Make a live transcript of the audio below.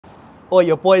Oh,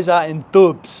 your boys out in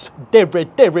dubs.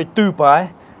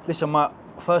 Dubai. Listen,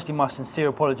 firstly, my sincere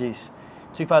apologies.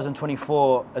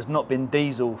 2024 has not been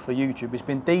diesel for YouTube. It's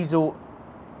been diesel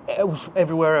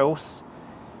everywhere else.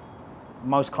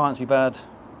 Most clients we've had,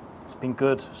 it's been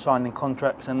good, signing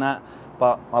contracts and that.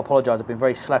 But I apologise, I've been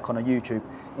very slack on YouTube.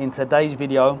 In today's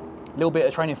video, a little bit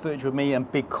of training footage with me and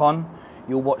Big Con.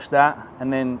 You'll watch that,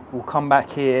 and then we'll come back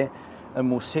here and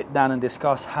we'll sit down and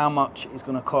discuss how much it's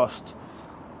going to cost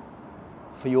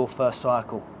for your first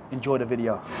cycle. Enjoy the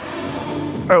video.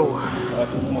 Oh.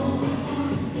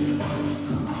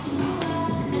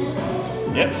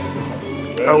 Yep.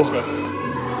 Oh. Let's go.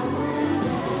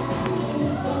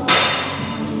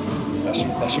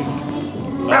 That's you.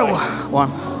 Nice. Oh.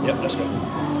 One. Yep, let's go.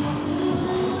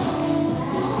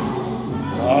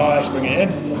 Nice, bring it in.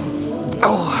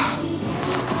 Oh.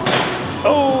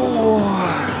 Oh.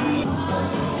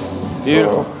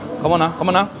 Beautiful. Come on now, come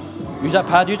on now. Use that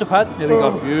pad, use the pad. There we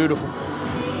go, beautiful.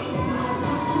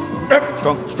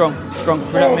 Strong, strong, strong.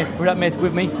 Through that mid,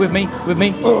 with me.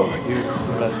 Beautiful.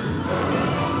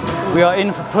 We are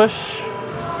in for push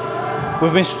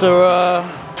with Mr.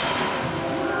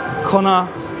 Connor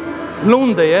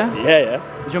Launder, yeah?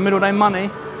 Yeah. Is your middle name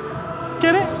Money?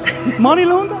 Get it? Money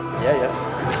Launder? Yeah.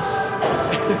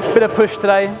 Bit of push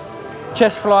today.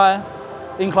 Chest fly,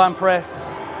 incline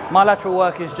press. My lateral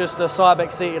work is just a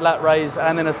Cybex seated lat raise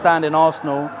and then a standing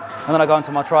Arsenal, and then I go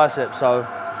into my tricep. So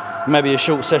maybe a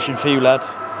short session for you, lad.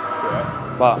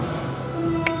 Yeah. But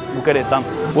we'll get it done.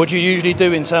 What do you usually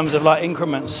do in terms of like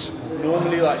increments?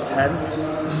 Normally like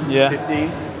 10, Yeah.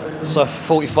 15. So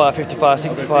 45, 55,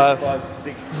 65. 55,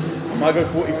 60. I might go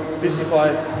 40,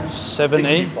 55, 70.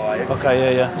 65.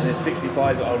 Okay, yeah. And then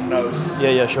 65, I'll know.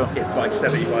 Yeah, sure. It's like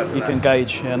 75. You can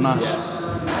gauge, yeah, nice.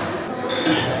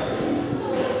 Yeah.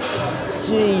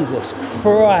 Jesus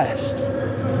Christ.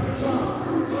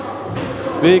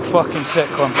 Big fucking set,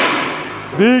 Con.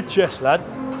 Big chest, lad.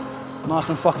 Nice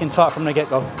and fucking tight from the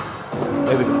get-go.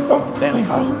 There we go. There we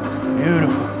go.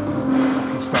 Beautiful.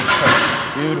 Fucking strong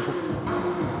press. Beautiful.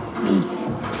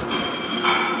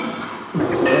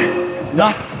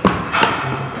 No.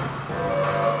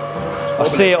 I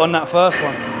see it on that first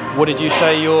one. What did you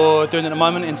say you're doing at the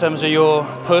moment in terms of your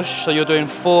push? So you're doing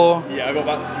 4? Yeah, I've got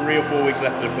about 3 or 4 weeks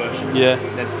left of the push. Yeah.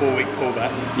 Then 4-week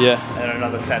pullback. Yeah. And then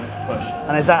another 10 push.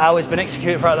 And is that how it's been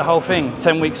executed throughout the whole thing?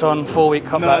 10 weeks on, 4 week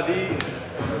cutback? No, the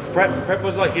prep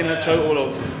was like in a total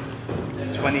of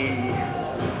 20,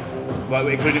 well,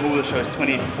 including all the shows,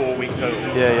 24 weeks total.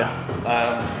 Yeah.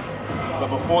 But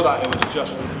before that, it was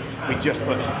just, we just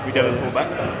pushed. We did a pullback,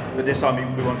 but this time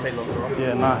we want to take longer off.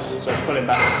 Yeah, nice. So pulling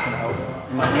back is just going to help.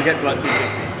 We get to like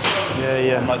 250.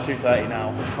 Yeah. I'm like 230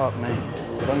 now. Fuck me.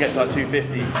 If I can get to like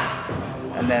 250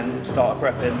 and then start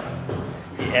prepping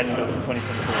the end of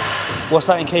 2024. What's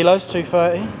that in kilos?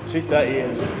 230? 230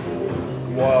 is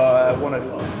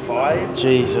 105.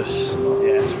 Jesus.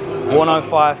 Yes.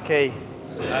 105 key.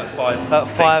 At 5. At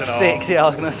 5'6", yeah, I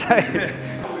was going to say.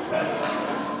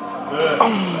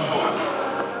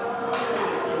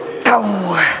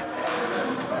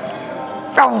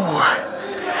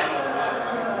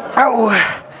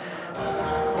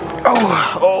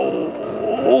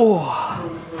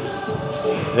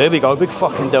 There we go, big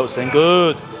fucking delts then,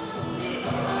 good.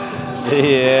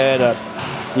 Yeah, lad.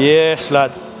 Yes,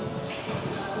 lad.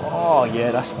 Oh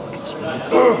yeah, that's fucking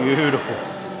smooth. Beautiful.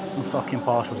 Some fucking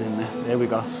partials in there. There we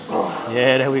go.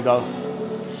 Yeah, there we go.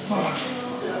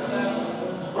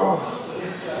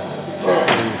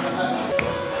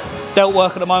 Delt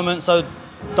work at the moment, so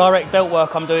direct delt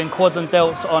work. I'm doing quads and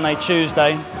delts on a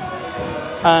Tuesday,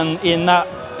 and in that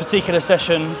particular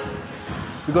session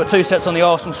we've got 2 sets on the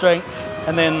Arsenal strength,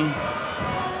 and then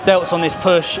delts on this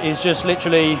push is just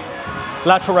literally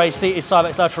lateral raise, seated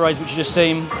Cybex lateral raise, which you just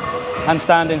seen, and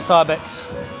standing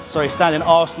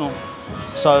Arsenal.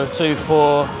 So 2,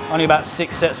 4, only about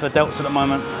 6 sets for delts at the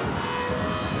moment.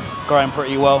 Growing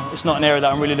pretty well. It's not an area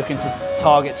that I'm really looking to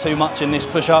target too much in this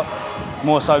push up.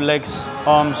 More so legs,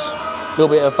 arms, a little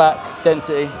bit of back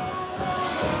density.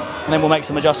 And then we'll make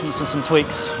some adjustments and some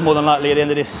tweaks, more than likely at the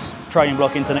end of this training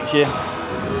block into next year.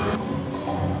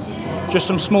 Just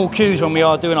some small cues when we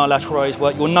are doing our lateral raise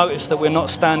work. You'll notice that we're not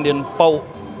standing bolt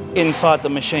inside the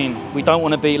machine. We don't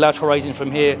want to be lateral raising from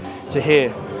here to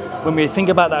here. When we think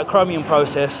about that acromion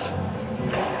process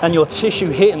and your tissue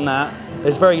hitting that,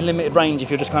 there's very limited range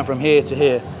if you're just going from here to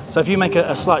here. So if you make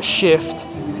a slight shift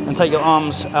and take your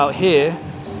arms out here,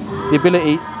 the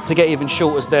ability to get even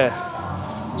shorter is there.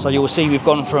 So you will see we've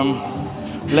gone from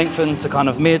lengthened to kind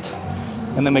of mid,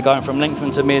 and then we're going from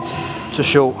lengthened to mid to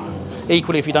short.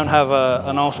 Equally, if you don't have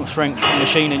an Arsenal strength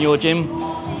machine in your gym,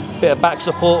 bit of back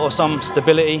support or some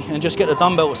stability, and just get the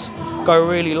dumbbells, go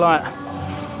really light,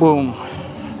 boom,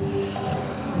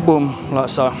 boom, like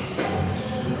so.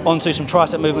 Onto some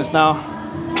tricep movements now.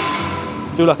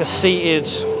 Do like a seated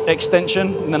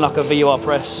extension and then like a VUR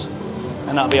press,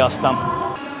 and that'll be us done.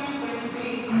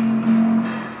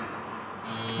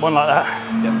 One like that.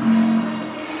 Yep.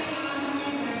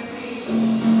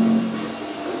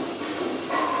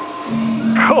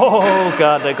 Oh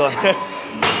God, they're gone.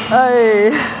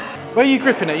 Hey, where are you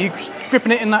gripping it? Are you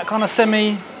gripping it in that kind of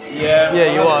semi? Yeah.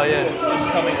 Yeah, you are. Yeah. Just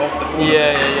coming off the corner.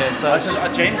 Yeah. So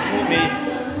James taught me.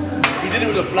 He did it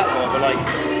with a flat bar, but like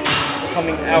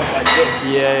coming out like this.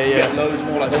 Yeah. You get loads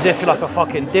more like. As if you're like a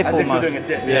fucking dip as almost. As if you're doing a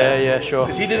dip. Yeah, sure.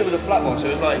 Because he did it with a flat bar, so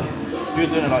it was like he was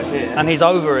doing it like here. And he's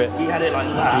over it. He had it like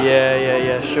that.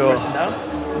 Yeah, sure. Pressing down.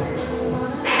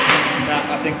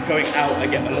 Now I think going out, I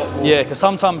get a lot more. Yeah, because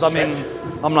sometimes I'm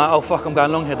like, oh fuck, I'm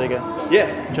going long head again.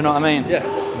 Yeah. Do you know what I mean? Yeah.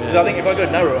 Because I think if I go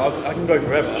narrow, I can go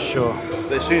forever. Sure.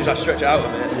 But as soon as I stretch it out a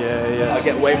bit, yeah. I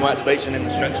get way more activation in the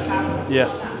stretching. Yeah.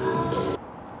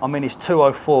 I mean, it's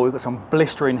 2:04. We've got some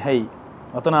blistering heat.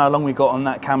 I don't know how long we got on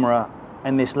that camera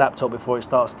and this laptop before it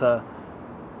starts to.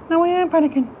 No, I am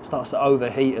panicking. Starts to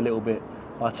overheat a little bit.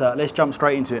 But let's jump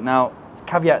straight into it now.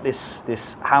 Caveat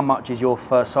this: how much is your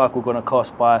first cycle going to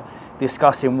cost by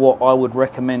discussing what I would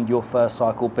recommend your first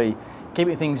cycle be.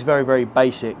 Keeping things very, very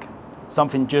basic.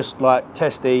 Something just like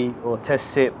test E or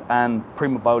test SIP and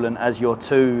primobolan as your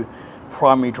two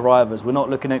primary drivers. We're not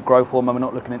looking at growth hormone, we're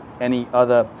not looking at any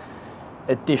other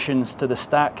additions to the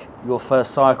stack. Your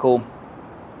first cycle,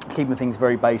 keeping things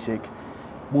very basic.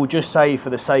 We'll just say, for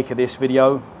the sake of this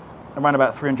video, around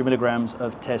about 300 milligrams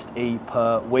of test E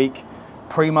per week.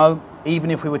 Primo,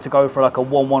 even if we were to go for like a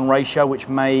 1:1 ratio, which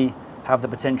may have the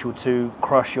potential to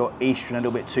crush your estrogen a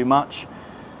little bit too much.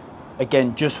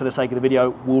 Again, just for the sake of the video,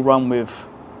 we'll run with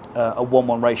a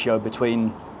 1:1 ratio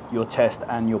between your test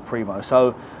and your primo.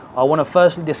 So I want to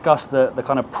firstly discuss the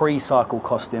kind of pre-cycle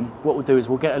costing. What we'll do is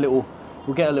we'll get a little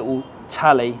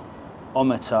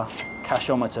tally-ometer,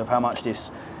 cashometer of how much this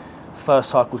first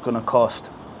cycle is going to cost.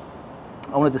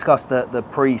 I want to discuss the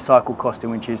pre-cycle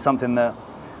costing, which is something that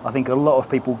I think a lot of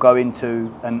people go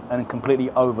into and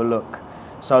completely overlook.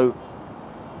 So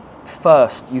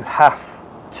first, you have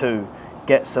to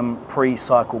get some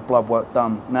pre-cycle blood work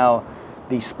done. Now,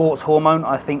 the sports hormone,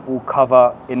 I think, will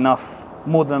cover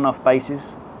more than enough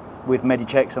bases with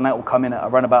Medichecks, and that will come in at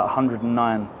around about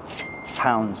 £109.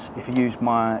 If you use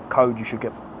my code, you should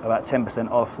get about 10%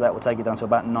 off. That will take it down to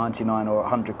about 99 or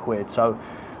 100 quid. So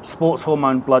sports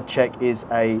hormone blood check is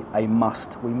a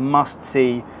must. We must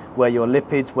see where your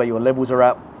lipids, where your levels are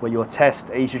at, where your test,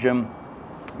 estrogen,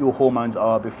 your hormones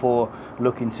are before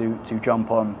looking to jump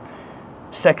on.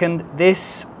 Second,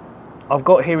 this I've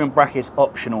got here in brackets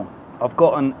optional. I've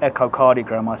got an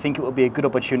echocardiogram. I think it would be a good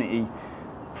opportunity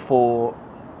for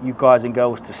you guys and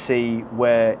girls to see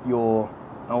where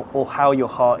or how your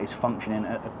heart is functioning.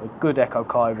 A good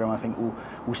echocardiogram, I think,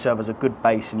 will serve as a good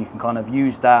base, and you can kind of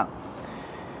use that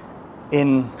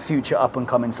in future up and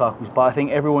coming cycles. But I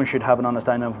think everyone should have an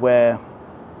understanding of where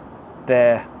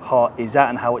their heart is at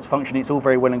and how it's functioning. It's all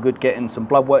very well and good getting some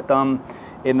blood work done.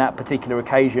 In that particular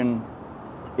occasion,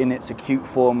 in its acute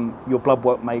form, your blood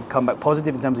work may come back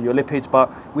positive in terms of your lipids, but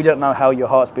we don't know how your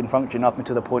heart's been functioning up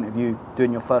until the point of you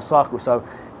doing your first cycle. So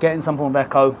getting some form of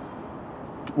echo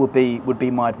would be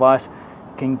my advice.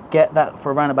 Can get that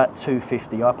for around about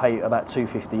 $250. I pay about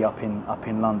 $250 up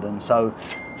in London. So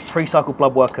pre-cycle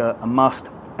blood work a must.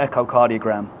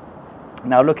 Echocardiogram.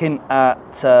 Now, looking at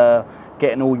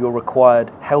getting all your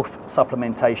required health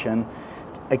supplementation.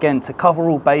 Again, to cover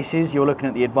all bases, you're looking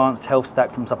at the advanced health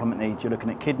stack from Supplement Needs. You're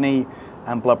looking at kidney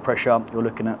and blood pressure, you're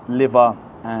looking at liver,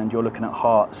 and you're looking at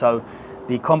heart. So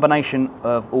the combination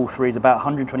of all three is about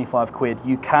 125 quid.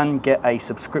 You can get a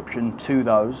subscription to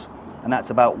those, and that's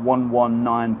about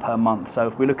 119 per month. So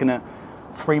if we're looking at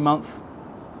 3-month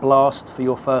blast for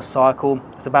your first cycle,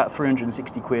 it's about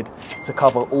 360 quid to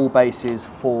cover all bases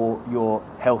for your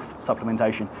health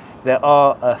supplementation. There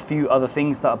are a few other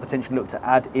things that I potentially look to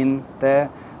add in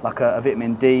there, like a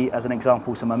vitamin D as an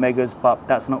example, some omegas, but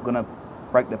that's not going to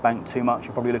break the bank too much.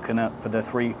 You're probably looking at, for the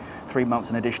three months,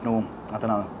 an additional, I don't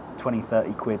know, 20,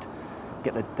 30 quid.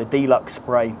 Get the Deluxe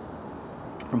spray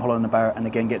from Holland & Barrett, and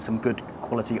again, get some good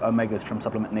quality omegas from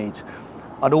Supplement Needs.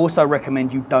 I'd also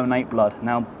recommend you donate blood.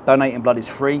 Now, donating blood is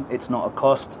free. It's not a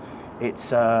cost. It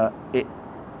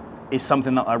is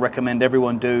something that I recommend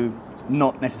everyone do,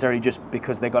 not necessarily just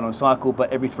because they're going on a cycle,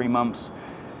 but every 3 months,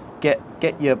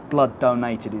 get your blood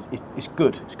donated. It's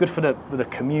good. It's good for the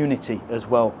community as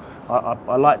well.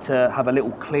 I like to have a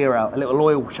little clear out, a little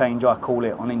oil change, I call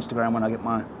it, on Instagram when I get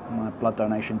my blood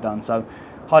donation done. So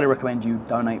highly recommend you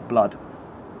donate blood.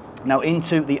 Now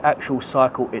into the actual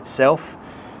cycle itself,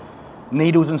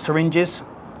 needles and syringes,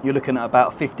 you're looking at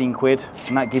about 15 quid,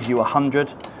 and that gives you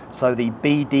 100. So the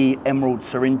BD Emerald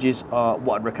syringes are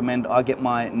what I'd recommend. I get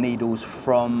my needles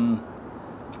from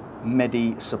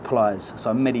Medi Supplies.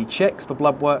 So Medi checks for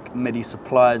blood work, Medi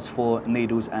Supplies for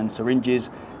needles and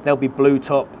syringes. They'll be blue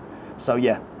top. So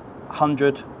yeah,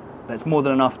 100. That's more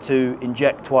than enough to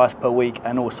inject twice per week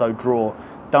and also draw.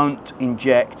 Don't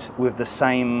inject with the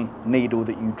same needle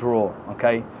that you draw,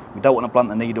 okay? We don't want to blunt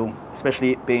the needle,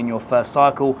 especially it being your first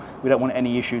cycle. We don't want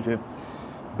any issues with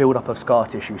build up of scar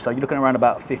tissue. So you're looking around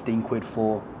about 15 quid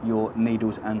for your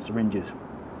needles and syringes.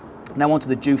 Now onto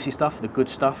the juicy stuff, the good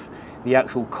stuff, the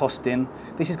actual costing.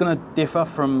 This is going to differ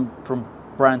from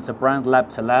brand to brand, lab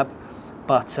to lab,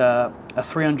 but a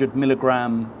 300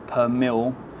 milligram per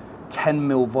mil, 10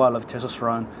 mil vial of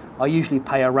testosterone, I usually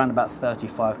pay around about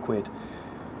 35 quid.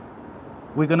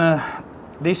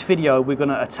 This video, we're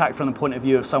gonna attack from the point of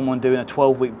view of someone doing a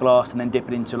 12-week blast and then dip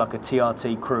it into like a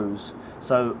TRT cruise.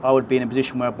 So I would be in a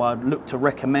position whereby I'd look to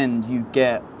recommend you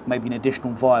get maybe an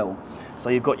additional vial. So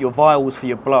you've got your vials for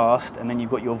your blast, and then you've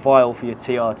got your vial for your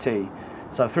TRT.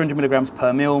 So 300 milligrams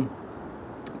per mil,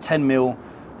 10 mil,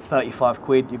 35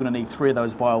 quid. You're gonna need 3 of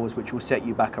those vials, which will set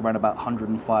you back around about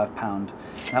 £105.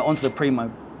 Now onto the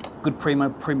Primo. Good Primo.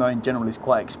 Primo in general is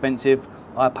quite expensive.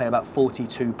 I pay about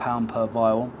 £42 per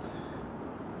vial.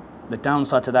 The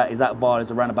downside to that is that vial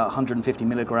is around about 150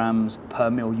 milligrams per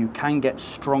mil. You can get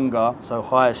stronger, so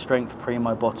higher strength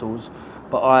Primo bottles,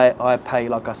 but I pay,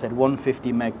 like I said,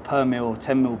 150 meg per mil,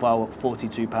 10 mil vial at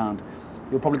 £42.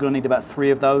 You're probably going to need about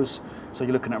 3 of those, so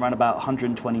you're looking at around about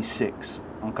 126,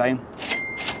 okay?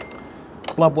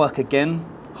 Blood work again,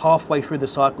 halfway through the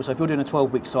cycle. So if you're doing a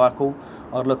 12-week cycle,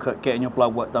 I'd look at getting your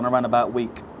blood work done around about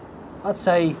week, I'd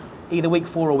say either week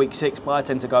 4 or week 6, but I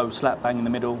tend to go slap bang in the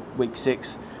middle, week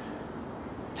 6.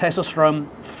 Testosterone,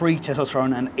 free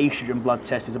testosterone and estrogen blood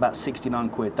test is about 69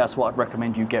 quid. That's what I'd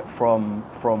recommend you get from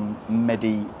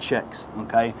Medi checks,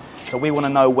 okay? So we want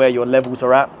to know where your levels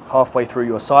are at halfway through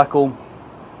your cycle.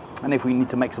 And if we need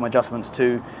to make some adjustments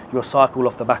to your cycle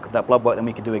off the back of that blood work, then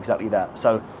we can do exactly that.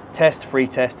 So test, free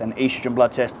test and estrogen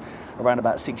blood test around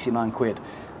about 69 quid.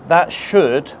 That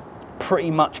should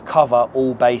pretty much cover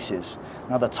all bases.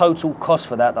 Now the total cost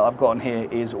for that I've got on here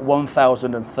is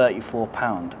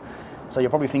 £1,034. So you're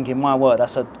probably thinking, my word,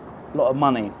 that's a lot of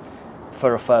money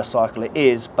for a first cycle. It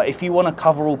is, but if you want to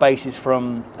cover all bases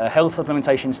from a health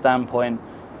supplementation standpoint,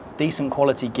 decent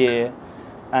quality gear,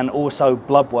 and also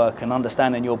blood work and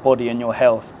understanding your body and your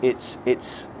health, it's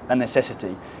a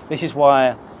necessity. This is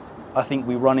why I think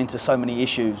we run into so many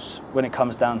issues when it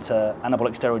comes down to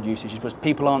anabolic steroid usage, because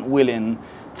people aren't willing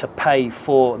to pay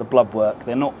for the blood work.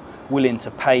 They're not willing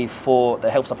to pay for the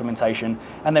health supplementation,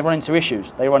 and they run into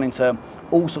issues. They run into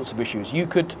all sorts of issues. You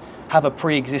could have a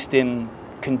pre-existing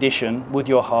condition with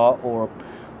your heart, or a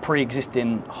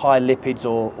pre-existing high lipids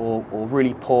or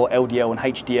really poor LDL and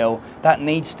HDL. That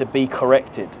needs to be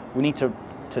corrected. We need to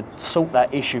sort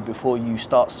that issue before you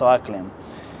start cycling.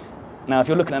 Now if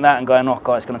you're looking at that and going, oh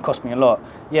God, it's going to cost me a lot,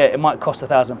 yeah, it might cost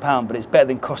 £1,000, but it's better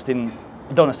than costing,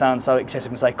 I don't want to sound so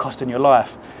excessive and say costing your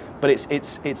life, but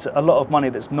it's a lot of money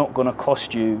that's not going to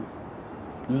cost you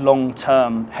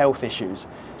long-term health issues.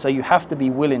 So you have to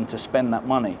be willing to spend that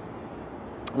money.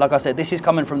 Like I said, this is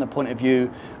coming from the point of view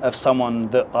of someone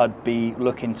that I'd be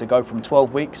looking to go from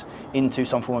 12 weeks into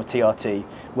some form of TRT,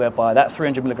 whereby that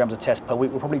 300 milligrams of test per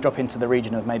week will probably drop into the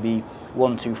region of maybe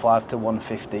 125 to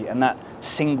 150, and that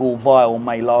single vial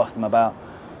may last them about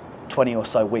 20 or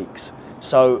so weeks.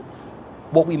 So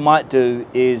what we might do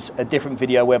is a different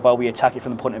video whereby we attack it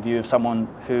from the point of view of someone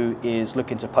who is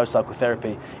looking to post-cycle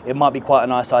therapy. It might be quite a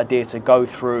nice idea to go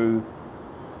through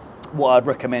what I'd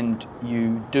recommend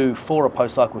you do for a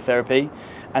post-cycle therapy,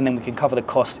 and then we can cover the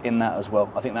costs in that as well.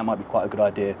 I think that might be quite a good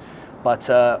idea. But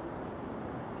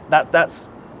that's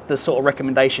the sort of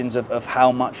recommendations of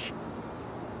how much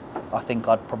I think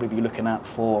I'd probably be looking at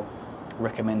for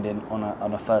recommending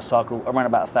on a first cycle, around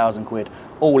about 1,000 quid,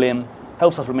 all in.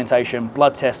 Health supplementation,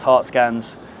 blood tests, heart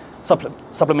scans,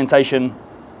 supplementation,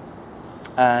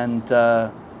 and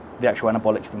the actual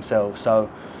anabolics themselves. So,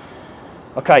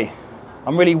 okay,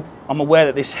 I'm aware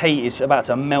that this heat is about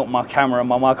to melt my camera and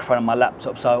my microphone and my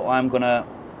laptop, so I'm gonna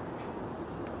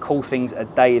call things a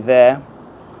day there.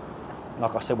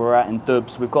 Like I said, we're out in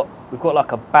Dubs. We've got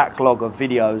like a backlog of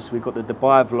videos. We've got the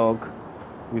Dubai vlog,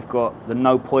 We've got the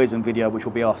no poison video, which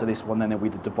will be after this one. Then there'll be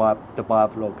the Dubai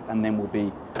vlog, and then we'll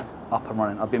be up and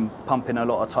running. I've been pumping a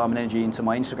lot of time and energy into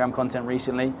my Instagram content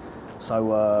recently.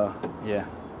 So yeah,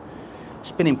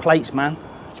 spinning plates, man.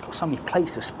 I've got so many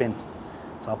plates to spin.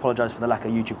 So I apologise for the lack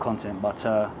of YouTube content, but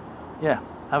yeah,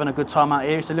 having a good time out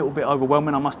here. It's a little bit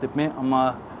overwhelming, I must admit. I'm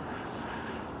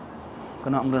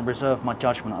gonna reserve my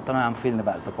judgment. I don't know how I'm feeling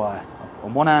about Dubai.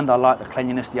 On one hand, I like the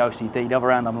cleanliness, the OCD. The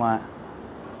other hand, I'm like,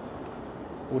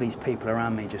 all these people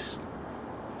around me just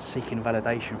seeking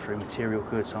validation through material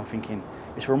goods. So I'm thinking,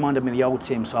 it's reminded me of the old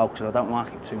Team Soul because I don't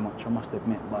like it too much, I must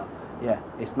admit. But yeah,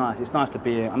 it's nice. It's nice to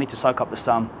be here. I need to soak up the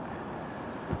sun.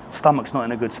 Stomach's not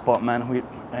in a good spot, man.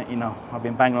 You know, I've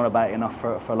been banging on about it enough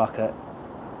for like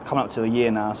coming up to a year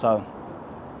now. So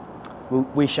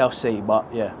we shall see.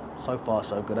 But yeah, so far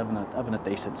so good. Having a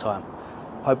decent time.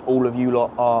 Hope all of you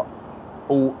lot are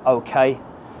all okay.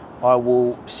 I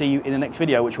will see you in the next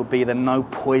video, which will be the no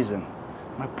poison.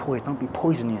 No poison. Don't be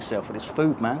poisoning yourself with this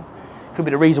food, man. Could be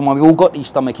the reason why we all got these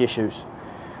stomach issues.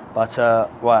 But right,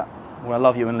 well, I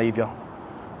love you and leave you.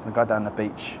 I'm gonna go down the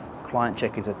beach. Client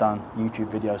check-ins are done. YouTube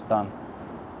videos done.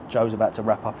 Joe's about to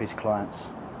wrap up his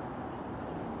clients.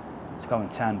 Let's go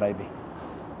and tan, baby.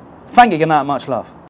 Thank you. Good night. Much love.